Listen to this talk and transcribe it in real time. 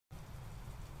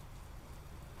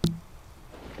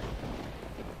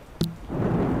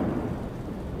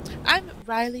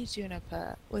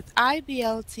BɪԼɪკლესᴜ with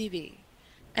IBL TV,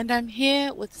 and I'm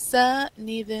here with Sir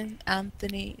Neven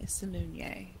Anthony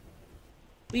Simunye.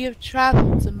 We have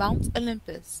traveled to Mount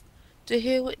Olympus to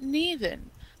hear what Neven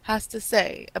has to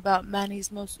say about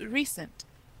Mannie's most recent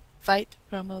fight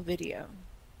promo video.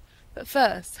 But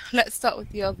first, let's start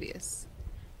with the obvious.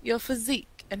 Your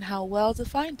physique and how well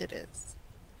defined it is.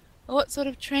 What sort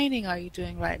of training are you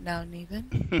doing right now, Neven?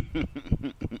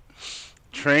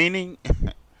 Training?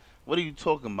 What are you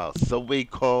talking about? Subway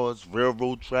cars,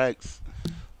 railroad tracks?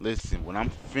 Listen, when I'm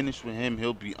finished with him,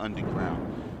 he'll be underground.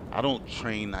 I don't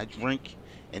train, I drink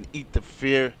and eat the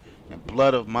fear and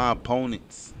blood of my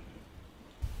opponents.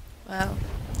 Well,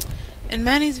 in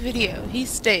Mannie's video, he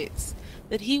states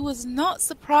that he was not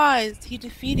surprised he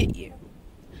defeated you.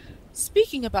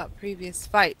 Speaking about previous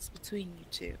fights between you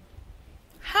two,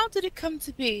 how did it come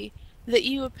to be that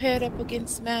you were paired up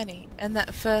against Mannie in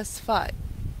that first fight?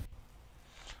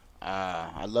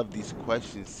 I love these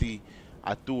questions. See,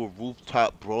 I threw a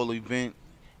rooftop brawl event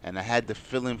and I had the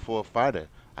feeling for a fighter.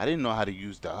 I didn't know how to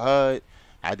use the HUD.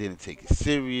 I didn't take it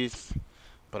serious,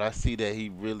 but I see that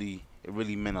it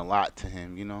really meant a lot to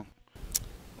him.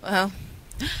 Well,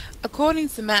 according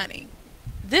to Mannie,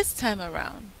 this time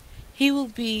around, he will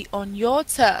be on your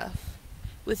turf,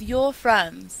 with your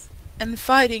friends, and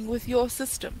fighting with your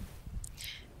system.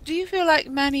 Do you feel like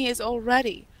Mannie is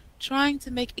already trying to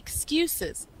make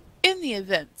excuses in the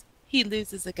event he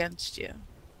loses against you?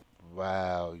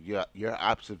 Wow, your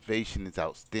observation is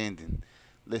outstanding.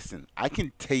 Listen, I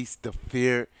can taste the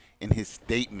fear in his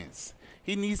statements.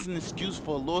 He needs an excuse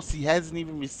for a loss he hasn't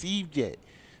even received yet.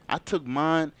 I took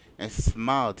mine and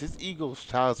smiled. His ego's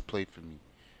child's play for me.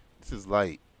 This is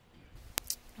light.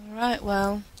 Alright,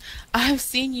 well, I've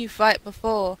seen you fight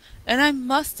before, and I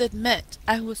must admit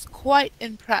I was quite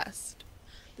impressed.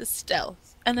 The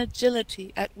stealth and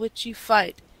agility at which you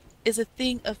fight is a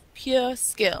thing of pure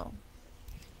skill.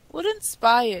 What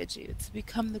inspired you to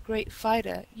become the great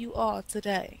fighter you are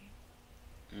today?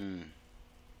 Mm,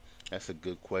 that's a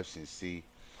good question. See,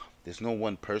 there's no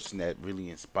one person that really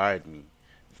inspired me.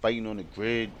 Fighting on the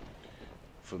grid,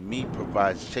 for me,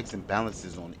 provides checks and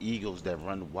balances on egos that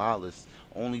run wild. It's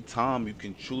only time you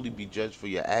can truly be judged for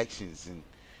your actions and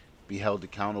be held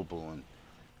accountable.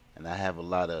 And I have a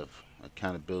lot of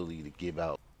accountability to give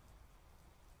out.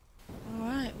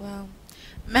 Alright, well,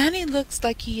 Mannie looks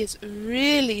like he is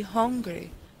really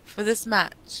hungry for this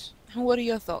match. What are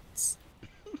your thoughts?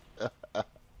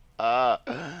 Ah,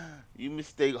 you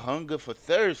mistake hunger for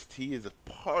thirst. He is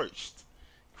parched,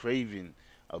 craving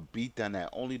a beatdown that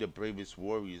only the bravest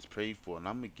warriors pray for, and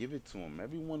I'm gonna give it to him.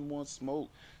 Everyone wants smoke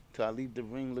till I leave the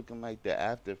ring looking like the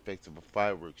after effects of a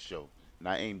fireworks show, and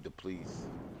I aim to please.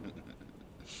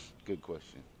 Good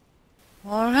question.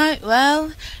 Alright,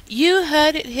 well, you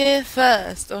heard it here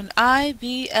first on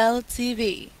IBL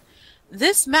TV.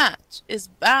 This match is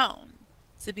bound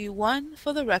to be one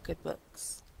for the record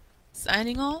books.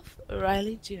 Signing off,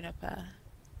 BɪԼɪḵᴜ.